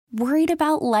Worried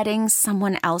about letting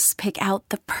someone else pick out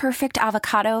the perfect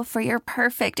avocado for your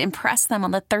perfect impress them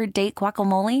on the third date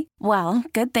guacamole? Well,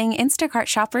 good thing Instacart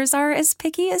shoppers are as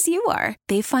picky as you are.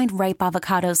 They find ripe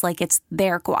avocados like it's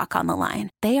their guac on the line.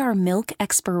 They are milk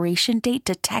expiration date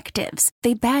detectives.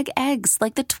 They bag eggs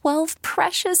like the 12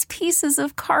 precious pieces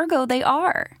of cargo they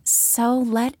are. So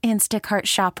let Instacart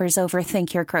shoppers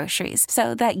overthink your groceries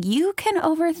so that you can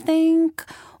overthink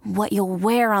what you'll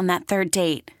wear on that third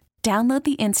date. Download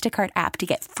the Instacart app to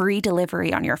get free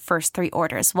delivery on your first 3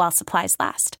 orders while supplies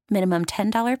last. Minimum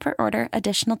 $10 per order.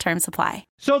 Additional terms apply.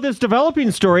 So this developing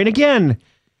story, and again,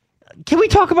 can we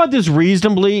talk about this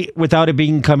reasonably without it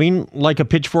becoming like a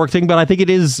pitchfork thing? But I think it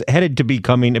is headed to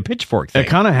becoming a pitchfork thing. It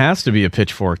kind of has to be a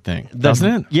pitchfork thing,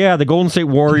 doesn't it? Yeah, the Golden State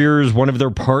Warriors, one of their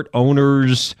part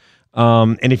owners.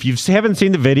 And if you haven't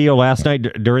seen the video last night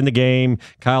during the game,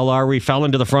 Kyle Lowry fell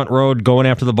into the front row going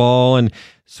after the ball and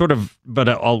but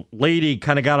a lady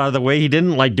kind of got out of the way. He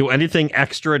didn't do anything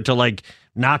extra to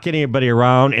knock anybody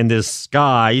around. And this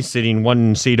guy sitting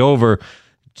one seat over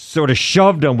sort of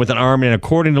shoved him with an arm. And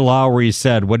according to Lowry, he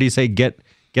said, what did he say? Get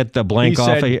the blank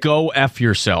off. He said, go F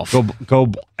yourself.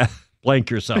 Go blank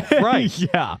yourself. Right.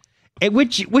 Yeah.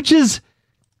 Which is,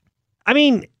 I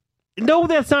mean, no,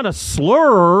 that's not a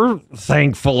slur,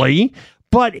 thankfully,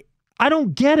 but I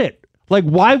don't get it.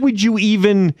 Why would you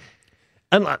even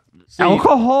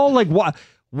alcohol?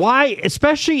 Why,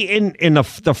 especially in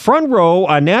the front row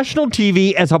on national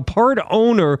TV as a part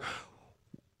owner,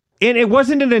 and it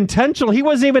wasn't an intentional. He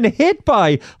wasn't even hit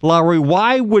by Lowry.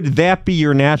 Why would that be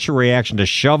your natural reaction to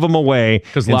shove him away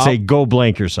and say, go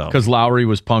blank yourself? Because Lowry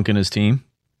was punking his team?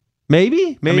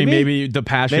 Maybe. I mean, maybe the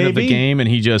passion of the game, and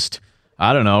he just...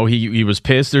 I don't know. He was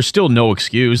pissed. There's still no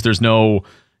excuse. There's no,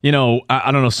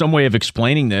 I don't know, some way of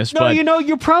explaining this. No, but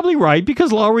you're probably right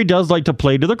because Lowry does like to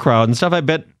play to the crowd and stuff. I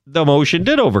bet the emotion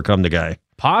did overcome the guy.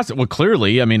 Well,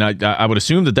 clearly. I mean, I would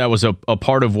assume that was a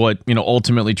part of what,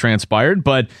 ultimately transpired.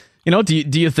 But, do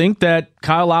you think that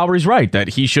Kyle Lowry's right, that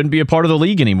he shouldn't be a part of the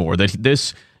league anymore, that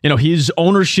this, his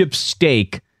ownership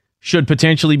stake should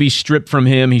potentially be stripped from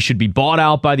him? He should be bought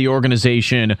out by the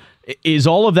organization. Is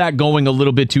all of that going a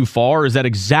little bit too far? Or is that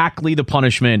exactly the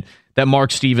punishment that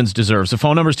Mark Stevens deserves? The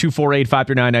phone number is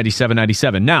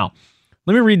 248-539-9797. Now,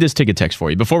 let me read this ticket text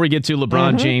for you before we get to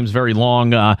LeBron James' very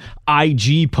long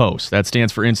IG post. That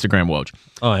stands for Instagram, Woj.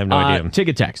 Oh, I have no idea.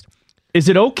 Ticket text. Is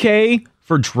it okay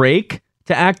for Drake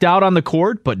to act out on the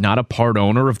court, but not a part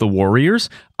owner of the Warriors?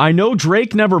 I know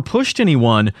Drake never pushed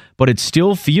anyone, but it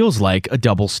still feels like a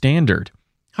double standard.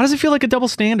 How does it feel like a double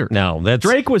standard? No, that's...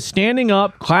 Drake was standing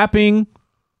up, clapping,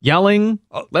 yelling,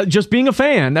 just being a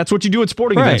fan. That's what you do at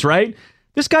sporting events, right?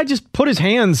 This guy just put his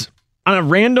hands on a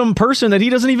random person that he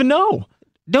doesn't even know.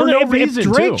 If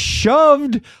Drake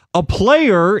shoved a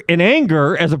player in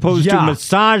anger as opposed to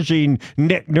massaging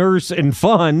Nick Nurse in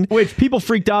fun. Which people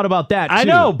freaked out about that, too. I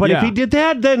know, but if he did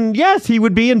that, then yes, he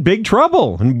would be in big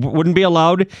trouble and wouldn't be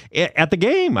allowed at the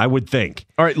game, I would think.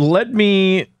 All right, let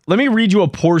me read you a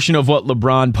portion of what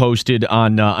LeBron posted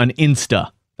on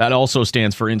Insta. That also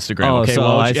stands for Instagram. Oh, okay, so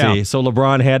I see. So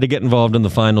LeBron had to get involved in the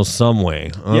finals some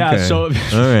way. Okay. Yeah, so...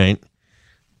 All right.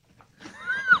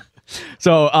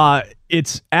 So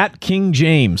it's at King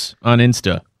James on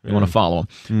Insta. You want to follow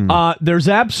him. There's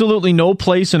absolutely no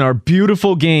place in our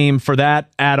beautiful game for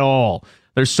that at all.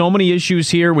 There's so many issues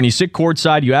here. When you sit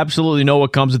courtside, you absolutely know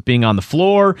what comes with being on the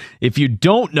floor. If you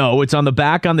don't know, it's on the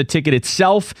back on the ticket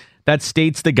itself that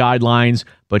states the guidelines.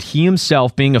 But he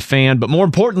himself, being a fan, but more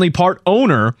importantly, part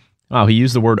owner. Wow, he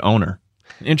used the word owner.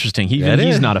 Interesting.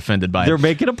 He's not offended by it. They're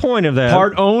making a point of that.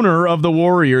 Part owner of the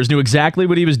Warriors knew exactly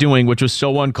what he was doing, which was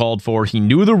so uncalled for. He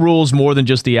knew the rules more than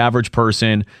just the average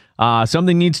person.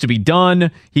 Something needs to be done.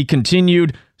 He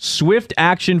continued, swift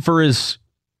action for his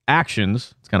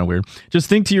actions. It's kind of weird. Just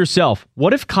think to yourself,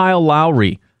 what if Kyle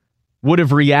Lowry would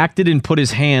have reacted and put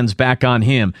his hands back on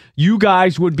him? You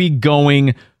guys would be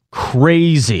going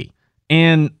crazy.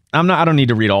 And I don't need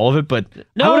to read all of it, but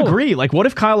I would agree. What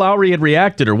if Kyle Lowry had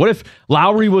reacted, or what if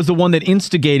Lowry was the one that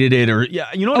instigated it, or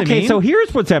you know what I mean? Okay, so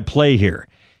here's what's at play here.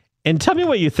 And tell me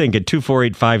what you think at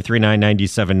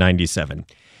 248-539-9797.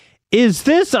 Is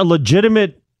this a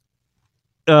legitimate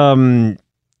problem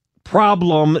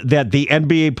that the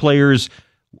NBA players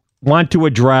want to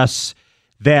address,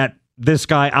 that this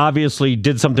guy obviously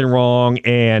did something wrong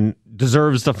and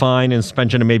deserves the fine and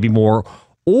suspension and maybe more?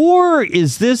 Or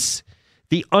is this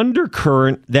the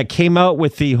undercurrent that came out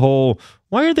with the whole,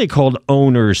 why are they called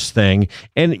owners thing?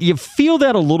 And you feel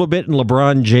that a little bit in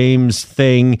LeBron James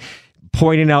thing,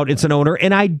 pointing out it's an owner.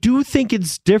 And I do think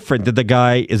it's different that the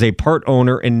guy is a part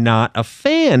owner and not a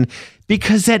fan,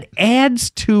 because that adds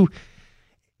to,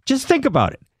 just think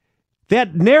about it.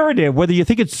 that narrative, whether you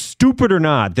think it's stupid or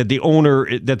not, that the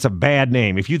owner, that's a bad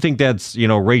name. If you think that's,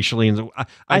 racially,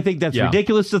 I think that's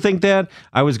ridiculous to think that.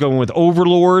 I was going with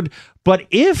overlord. But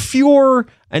if you're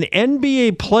an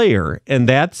NBA player and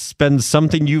that's been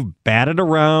something you've batted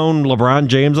around, LeBron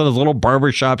James on his little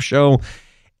barbershop show,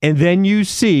 and then you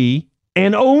see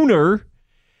an owner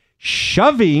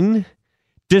shoving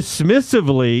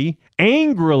dismissively,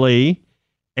 angrily,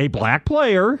 a black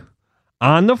player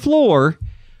on the floor,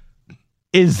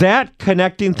 is that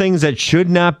connecting things that should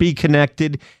not be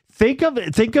connected? Think of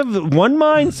one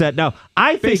mindset. Now,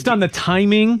 I think based on the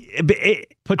timing,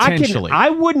 potentially, I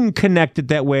wouldn't connect it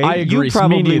that way. I agree. You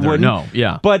probably Me neither. wouldn't. No,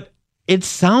 yeah. But it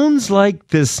sounds like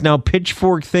this now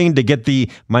pitchfork thing to get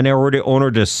the minority owner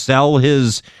to sell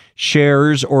his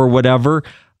shares or whatever.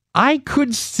 I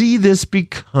could see this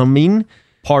becoming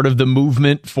part of the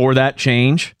movement for that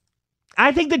change.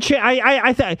 I think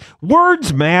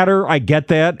words matter. I get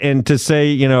that, and to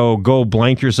say go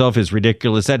blank yourself is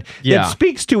ridiculous. That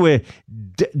speaks to a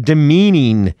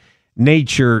demeaning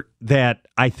nature that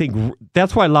I think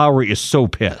that's why Lowry is so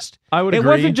pissed. I would agree. It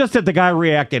wasn't just that the guy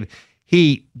reacted;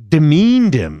 he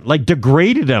demeaned him, like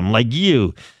degraded him, like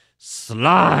you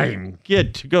slime.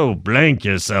 Get to go blank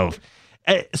yourself.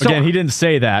 So, again, he didn't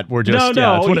say that. We're just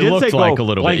that's what it looked like a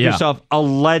little bit. Yourself,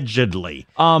 allegedly.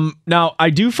 Now, I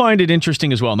do find it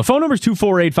interesting as well. And the phone number is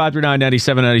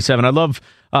 248-539-9797. I'd love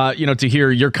to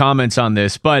hear your comments on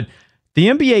this. But the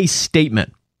NBA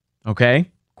statement, okay,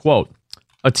 quote,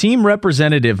 a team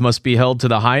representative must be held to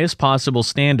the highest possible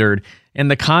standard,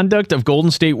 and the conduct of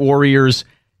Golden State Warriors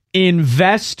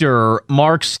investor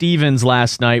Mark Stevens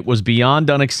last night was beyond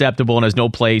unacceptable and has no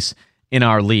place in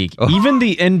our league. Even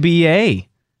the NBA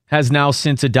has now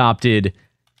since adopted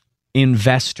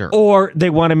investor. Or they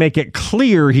want to make it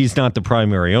clear he's not the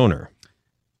primary owner.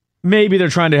 Maybe they're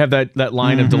trying to have that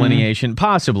line of delineation.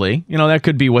 Possibly. That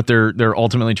could be what they're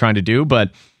ultimately trying to do.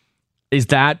 But is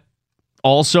that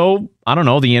also, I don't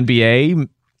know, the NBA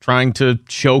trying to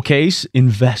showcase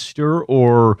investor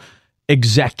or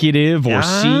executive or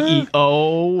CEO?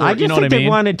 Or, I just think they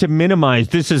wanted to minimize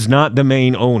this is not the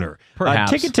main owner.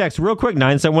 Perhaps. Ticket text real quick,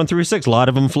 97136. A lot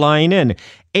of them flying in.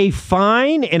 A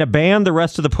fine and a ban the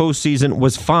rest of the postseason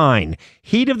was fine.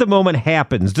 Heat of the moment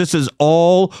happens. This is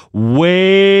all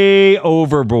way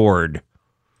overboard.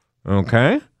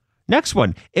 Okay. Next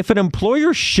one. If an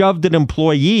employer shoved an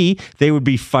employee, they would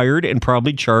be fired and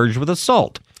probably charged with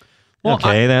assault. Well,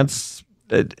 okay, that's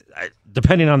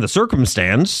depending on the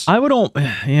circumstance. I would,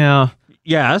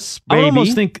 Yes, I maybe. would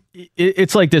almost think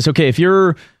it's like this. Okay, if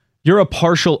you're a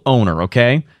partial owner,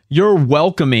 okay, you're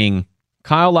welcoming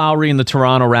Kyle Lowry and the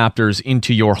Toronto Raptors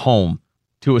into your home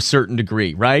to a certain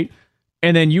degree, right?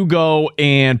 And then you go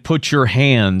and put your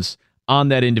hands on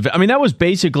that individual. I mean, that was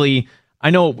basically,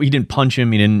 I know he didn't punch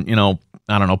him. He didn't,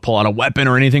 pull out a weapon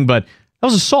or anything, but that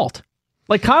was assault.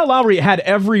 Like Kyle Lowry had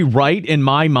every right in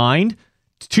my mind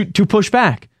to push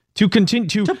back. To continue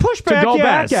to push back, to go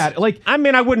yes. back at it. Like, I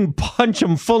mean, I wouldn't punch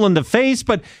him full in the face,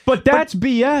 but that's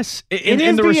BS. And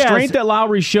the BS. restraint that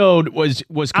Lowry showed was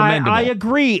commendable. I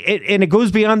agree, and it goes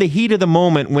beyond the heat of the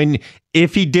moment. When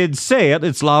if he did say it,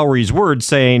 it's Lowry's word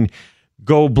saying,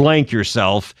 "Go blank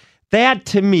yourself." That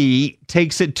to me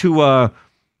takes it to a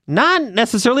not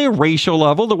necessarily a racial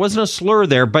level. There wasn't a slur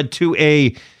there, but to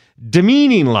a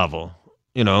demeaning level.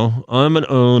 I'm an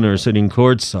owner sitting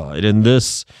courtside, and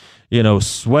this.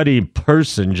 Sweaty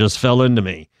person just fell into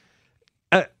me.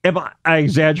 I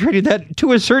exaggerated that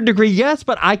to a certain degree, yes,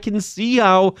 but I can see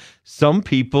how some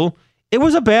people, it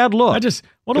was a bad look.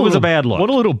 Was a bad look. What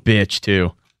a little bitch,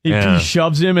 too. He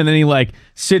shoves him, and then he,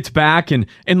 sits back and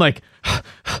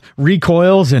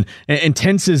recoils and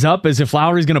tenses up as if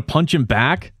Lowry's going to punch him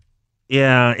back.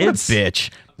 Yeah, it's a bitch.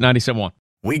 97.1.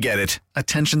 We get it.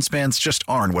 Attention spans just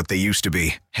aren't what they used to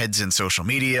be. Heads in social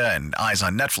media and eyes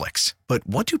on Netflix. But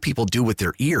what do people do with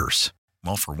their ears?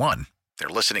 Well, for one, they're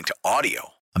listening to audio.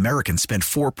 Americans spend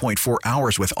 4.4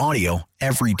 hours with audio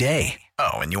every day.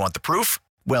 Oh, and you want the proof?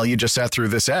 Well, you just sat through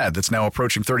this ad that's now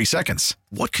approaching 30 seconds.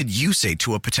 What could you say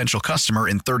to a potential customer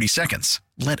in 30 seconds?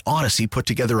 Let Odyssey put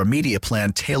together a media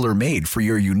plan tailor-made for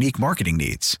your unique marketing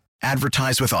needs.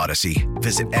 Advertise with Odyssey.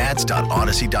 Visit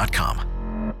ads.odyssey.com.